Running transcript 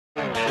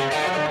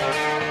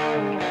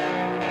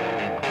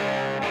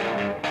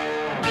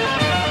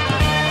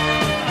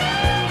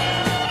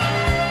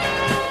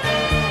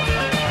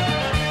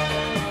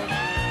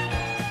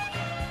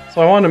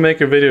So I wanted to make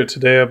a video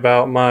today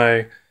about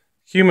my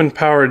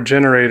human-powered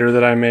generator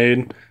that I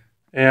made,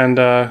 and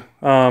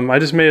I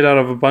just made it out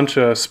of a bunch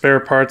of spare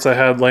parts I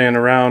had laying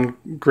around.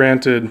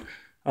 Granted,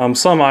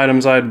 some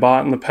items I had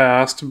bought in the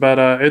past, but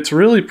it's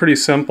really pretty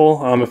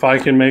simple. If I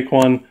can make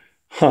one,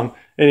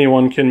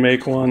 anyone can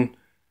make one.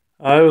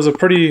 It was a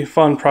pretty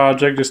fun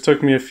project. Just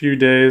took me a few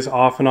days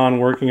off and on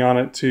working on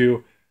it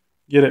to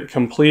get it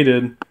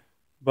completed.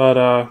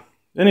 But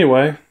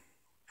anyway,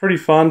 pretty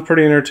fun,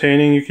 pretty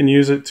entertaining. You can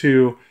use it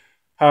to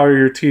power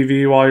your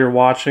TV while you're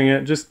watching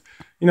it. Just,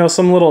 you know,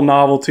 some little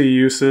novelty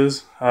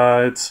uses.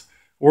 It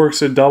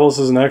doubles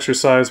as an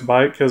exercise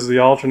bike because the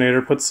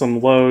alternator puts some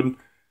load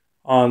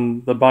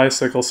on the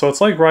bicycle. So it's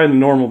like riding a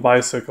normal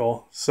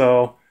bicycle.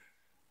 So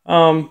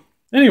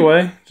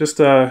anyway, just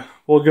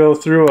we'll go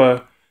through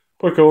a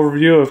quick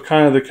overview of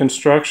kind of the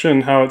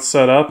construction, how it's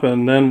set up,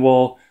 and then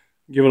we'll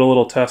give it a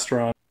little test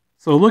run.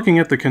 So looking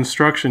at the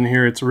construction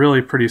here, it's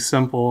really pretty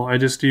simple. I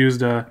just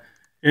used a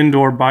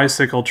indoor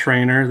bicycle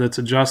trainer that's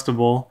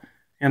adjustable,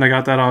 and I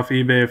got that off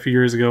eBay a few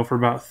years ago for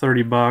about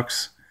 30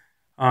 bucks.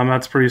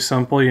 That's pretty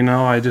simple, you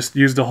know. I just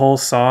used a hole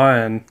saw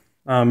and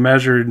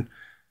measured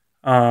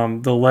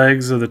the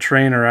legs of the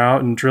trainer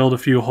out and drilled a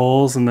few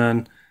holes, and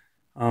then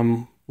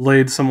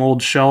laid some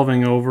old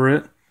shelving over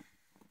it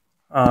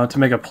to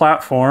make a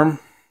platform.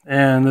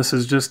 And this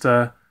is just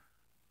a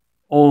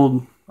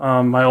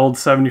my old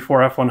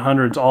 74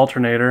 F100's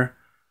alternator.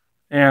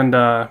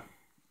 And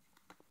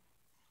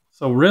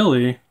so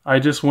really, I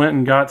just went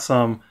and got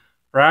some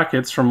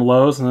brackets from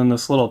Lowe's and then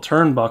this little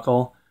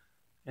turnbuckle.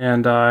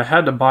 And I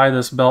had to buy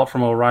this belt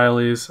from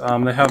O'Reilly's.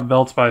 They have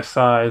belts by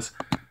size.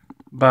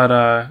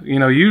 But, you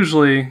know,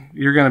 usually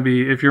you're going to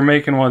be, if you're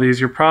making one of these,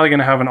 you're probably going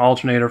to have an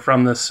alternator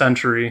from this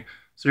century.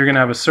 So you're going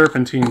to have a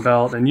serpentine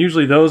belt. And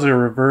usually those are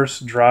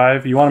reverse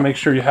drive. You want to make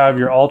sure you have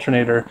your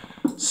alternator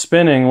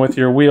spinning with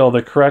your wheel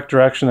the correct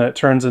direction that it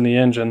turns in the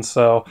engine.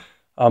 So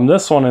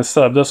this one is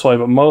set up this way,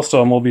 but most of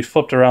them will be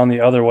flipped around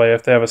the other way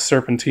if they have a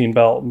serpentine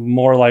belt,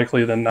 more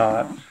likely than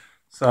not.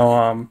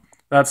 So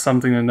that's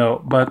something to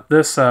note. But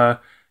this,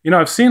 you know,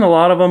 I've seen a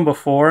lot of them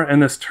before,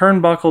 and this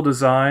turnbuckle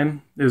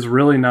design is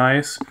really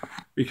nice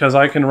because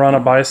I can run a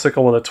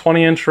bicycle with a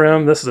 20-inch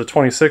rim. This is a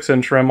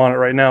 26-inch rim on it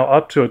right now,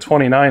 up to a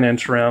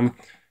 29-inch rim.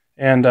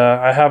 And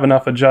I have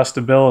enough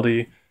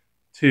adjustability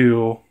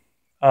to,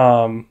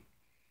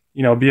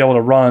 you know, be able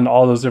to run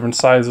all those different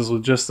sizes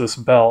with just this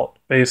belt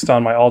based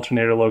on my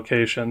alternator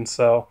location.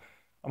 So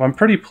I'm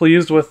pretty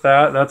pleased with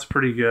that. That's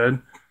pretty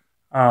good.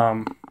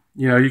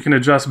 You know, you can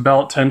adjust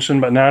belt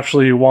tension, but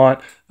naturally you want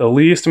the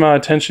least amount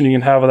of tension you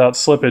can have without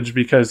slippage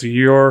because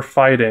you're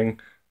fighting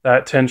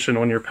that tension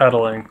when you're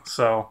pedaling.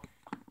 So,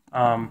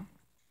 but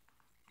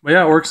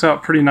yeah, it works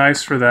out pretty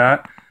nice for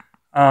that.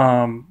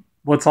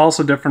 What's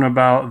also different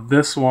about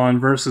this one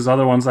versus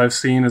other ones I've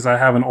seen is I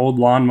have an old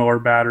lawnmower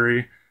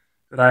battery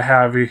that I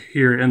have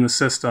here in the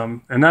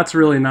system. And that's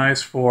really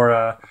nice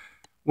for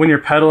when you're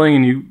pedaling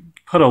and you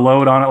put a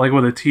load on it, like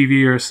with a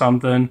TV or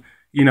something.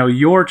 You know,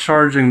 you're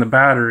charging the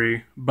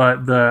battery,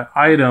 but the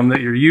item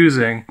that you're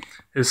using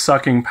is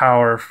sucking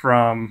power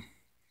from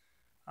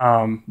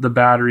the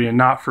battery and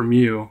not from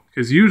you.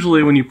 Because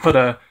usually when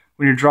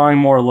you're drawing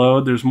more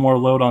load, there's more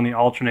load on the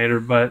alternator.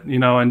 But, you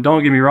know, and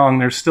don't get me wrong,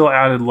 there's still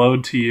added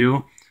load to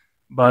you.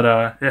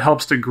 But it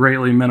helps to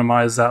greatly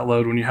minimize that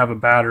load when you have a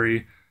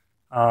battery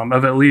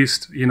of at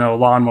least, you know,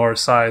 lawnmower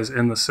size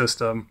in the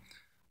system.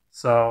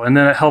 So, and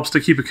then it helps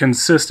to keep a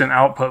consistent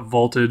output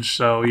voltage,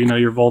 so, you know,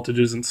 your voltage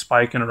isn't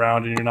spiking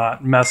around and you're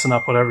not messing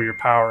up whatever you're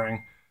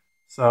powering.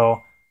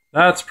 So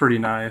that's pretty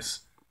nice.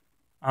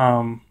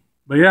 But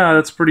yeah,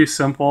 that's pretty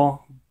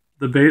simple.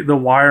 The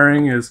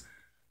wiring is,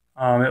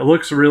 it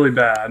looks really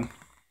bad,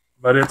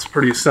 but it's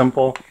pretty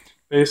simple.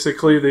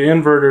 Basically, the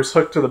inverter is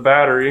hooked to the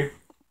battery,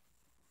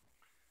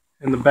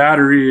 and the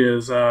battery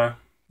is,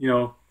 you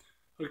know,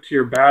 hooked to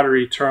your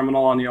battery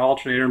terminal on the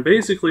alternator. And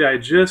basically, I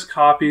just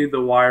copied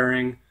the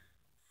wiring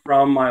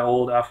from my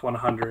old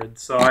F100.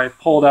 So I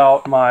pulled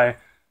out my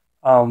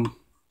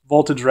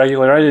voltage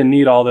regulator. I didn't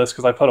need all this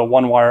because I put a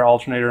one-wire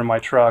alternator in my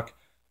truck.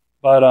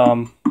 But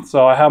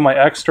so I have my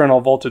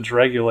external voltage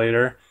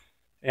regulator,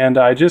 and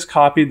I just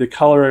copied the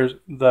colors,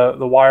 the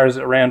wires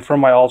that ran from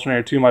my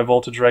alternator to my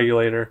voltage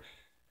regulator,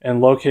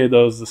 and located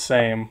those the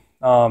same.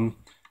 And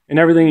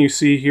everything you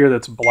see here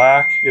that's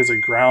black is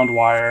a ground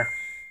wire.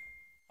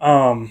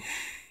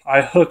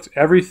 I hooked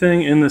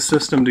everything in the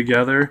system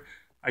together.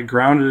 I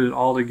grounded it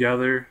all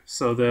together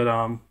so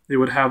that it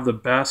would have the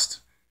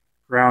best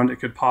ground it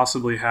could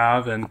possibly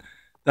have, and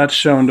that's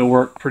shown to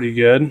work pretty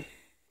good.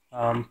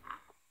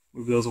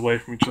 Move those away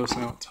from each other so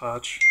they don't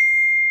touch.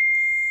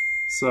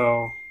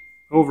 So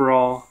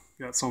overall,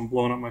 got someone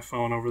blowing up my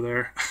phone over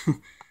there.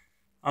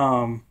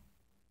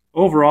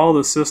 Overall,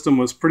 the system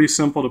was pretty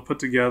simple to put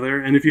together,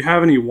 and if you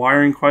have any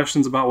wiring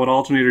questions about what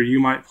alternator you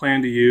might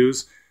plan to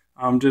use,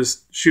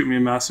 just shoot me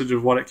a message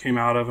of what it came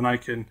out of, and I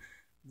can.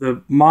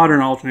 The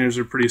modern alternators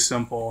are pretty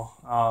simple.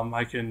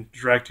 I can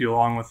direct you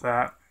along with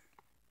that.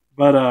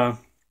 But,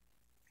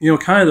 you know,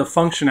 kind of the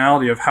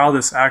functionality of how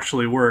this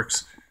actually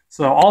works.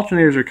 So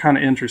alternators are kind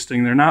of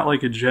interesting. They're not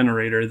like a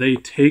generator. They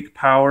take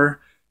power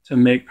to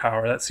make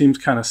power. That seems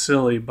kind of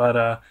silly,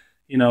 but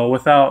you know,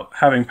 without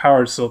having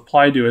power to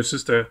apply to it, it's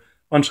just a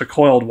bunch of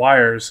coiled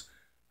wires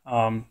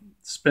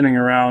spinning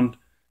around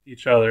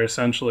each other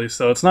essentially.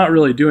 So it's not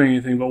really doing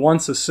anything, but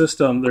once the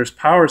system, there's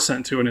power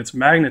sent to it and it's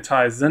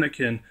magnetized, then it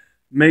can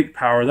make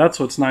power.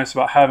 That's what's nice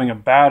about having a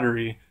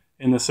battery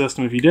in the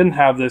system. If you didn't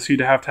have this,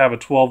 you'd have to have a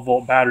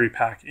 12-volt battery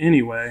pack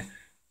anyway.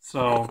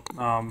 So,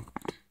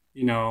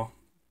 you know,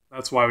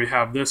 that's why we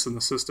have this in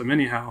the system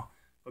anyhow.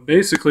 But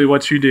basically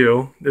what you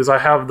do is I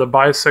have the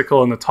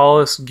bicycle in the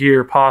tallest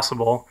gear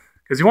possible,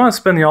 because you want to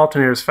spin the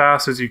alternator as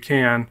fast as you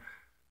can,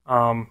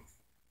 and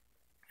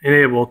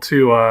able to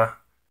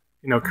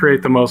you know,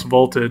 create the most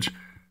voltage.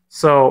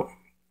 So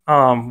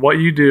what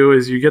you do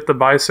is you get the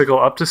bicycle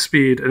up to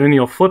speed, and then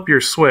you'll flip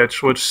your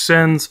switch,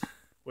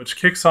 which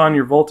kicks on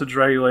your voltage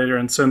regulator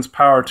and sends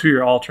power to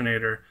your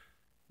alternator.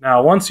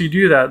 Now, once you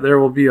do that, there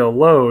will be a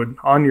load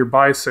on your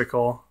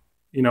bicycle,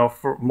 you know,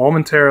 for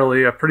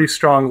momentarily, a pretty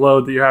strong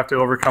load that you have to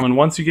overcome. And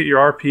once you get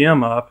your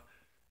RPM up,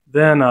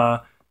 then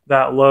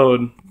that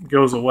load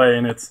goes away,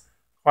 and it's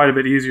quite a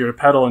bit easier to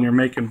pedal, and you're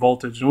making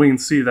voltage. And we can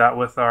see that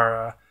with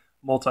our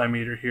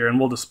multimeter here, and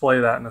we'll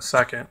display that in a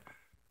second.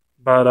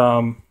 But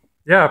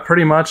yeah,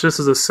 pretty much this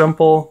is a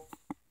simple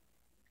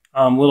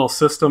little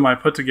system I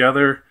put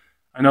together.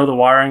 I know the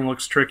wiring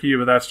looks tricky,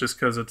 but that's just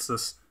because it's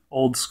this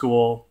old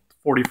school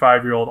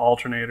 45-year-old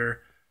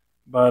alternator.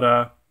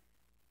 But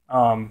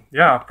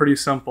yeah, pretty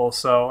simple.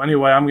 So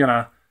anyway, I'm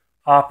gonna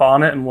hop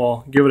on it and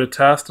we'll give it a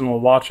test, and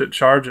we'll watch it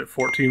charge at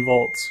 14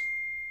 volts.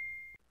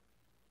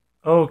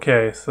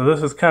 Okay, so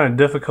this is kind of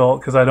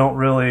difficult because I don't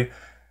really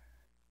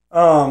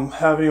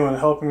have anyone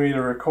helping me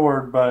to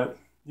record, but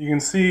you can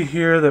see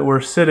here that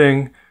we're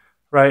sitting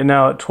right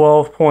now at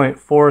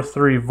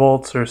 12.43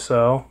 volts or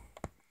so.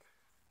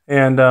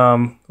 And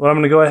what I'm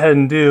going to go ahead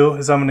and do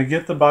is I'm going to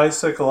get the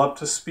bicycle up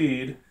to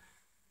speed,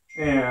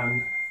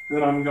 and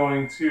then I'm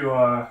going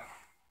to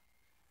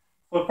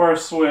flip our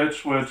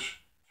switch,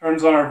 which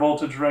turns on our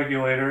voltage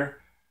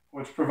regulator,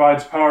 which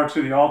provides power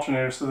to the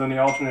alternator, so then the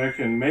alternator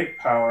can make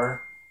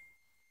power.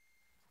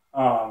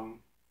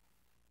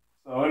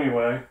 So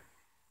anyway,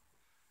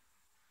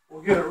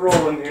 we'll get it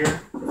rolling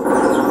here.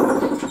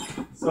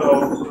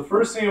 So the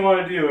first thing you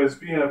want to do is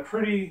be in a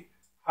pretty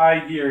high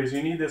gears.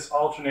 You need this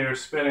alternator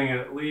spinning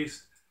at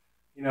least,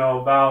 you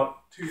know,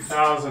 about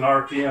 2,000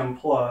 RPM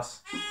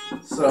plus.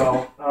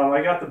 So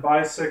I got the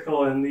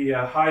bicycle in the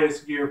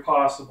highest gear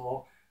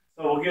possible.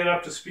 So we'll get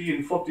up to speed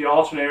and flip the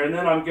alternator, and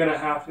then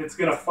it's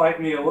gonna fight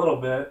me a little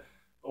bit.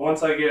 But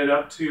once I get it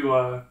up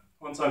to,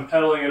 once I'm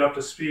pedaling it up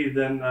to speed,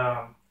 then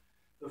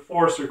the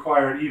force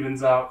required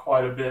evens out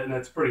quite a bit, and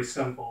it's pretty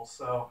simple.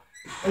 So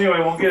anyway,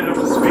 we'll get it up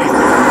to speed.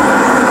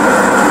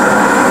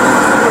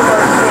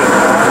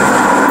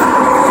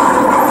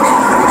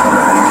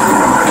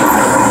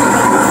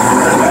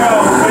 Now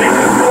we're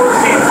making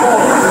 14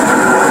 volts,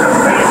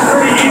 and it's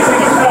pretty easy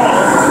to tell.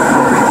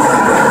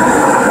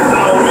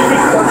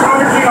 We're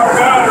charging our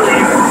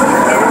batteries,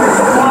 and we're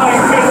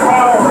supplying good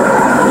power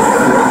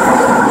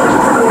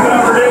to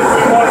whatever it is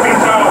we want to be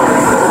powering.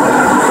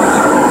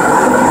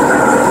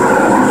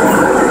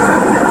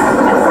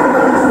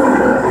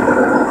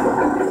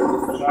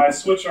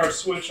 Switch our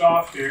switch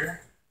off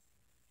here,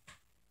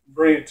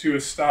 bring it to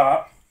a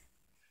stop,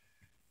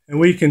 and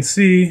we can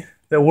see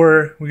that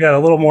we got a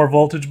little more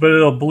voltage, but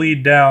it'll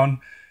bleed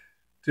down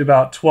to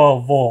about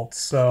 12 volts.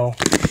 So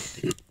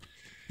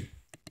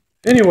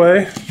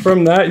anyway,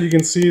 from that you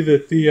can see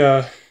that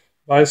the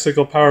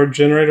bicycle powered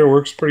generator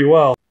works pretty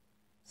well.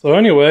 So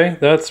anyway,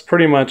 that's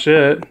pretty much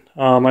it.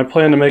 I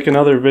plan to make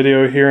another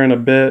video here in a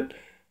bit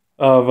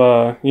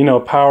of you know,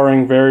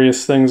 powering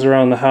various things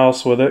around the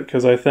house with it,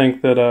 because I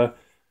think that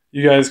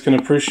you guys can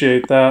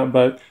appreciate that.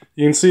 But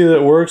you can see that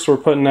it works. We're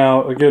putting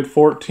out a good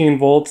 14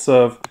 volts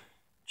of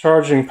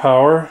charging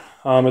power.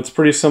 It's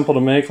pretty simple to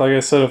make. Like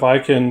I said, if I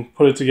can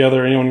put it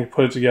together, anyone can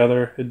put it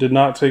together. It did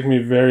not take me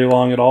very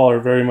long at all,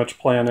 or very much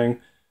planning.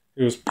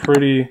 It was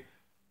pretty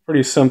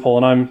simple,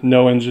 and I'm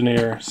no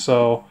engineer.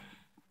 So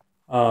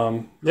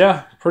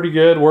yeah, pretty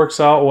good.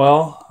 Works out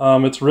well.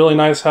 It's really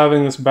nice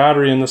having this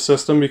battery in the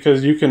system,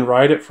 because you can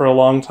ride it for a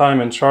long time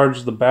and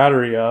charge the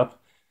battery up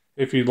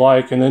if you'd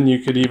like, and then you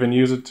could even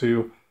use it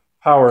to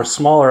power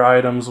smaller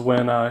items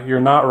when you're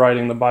not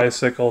riding the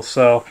bicycle.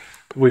 So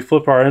if we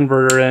flip our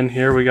inverter in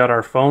here, we got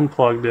our phone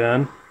plugged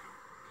in.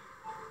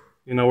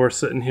 You know, we're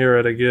sitting here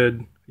at a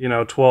good, you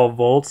know, 12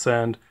 volts,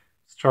 and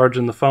it's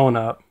charging the phone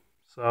up.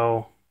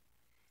 So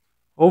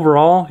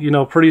overall, you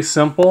know, pretty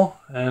simple,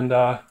 and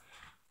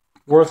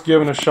worth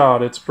giving a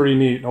shot. It's pretty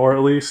neat, or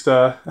at least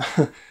a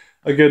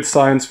good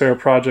science fair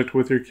project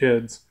with your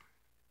kids.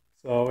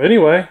 So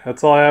anyway,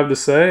 that's all I have to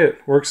say. It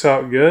works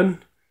out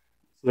good.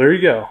 So there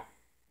you go.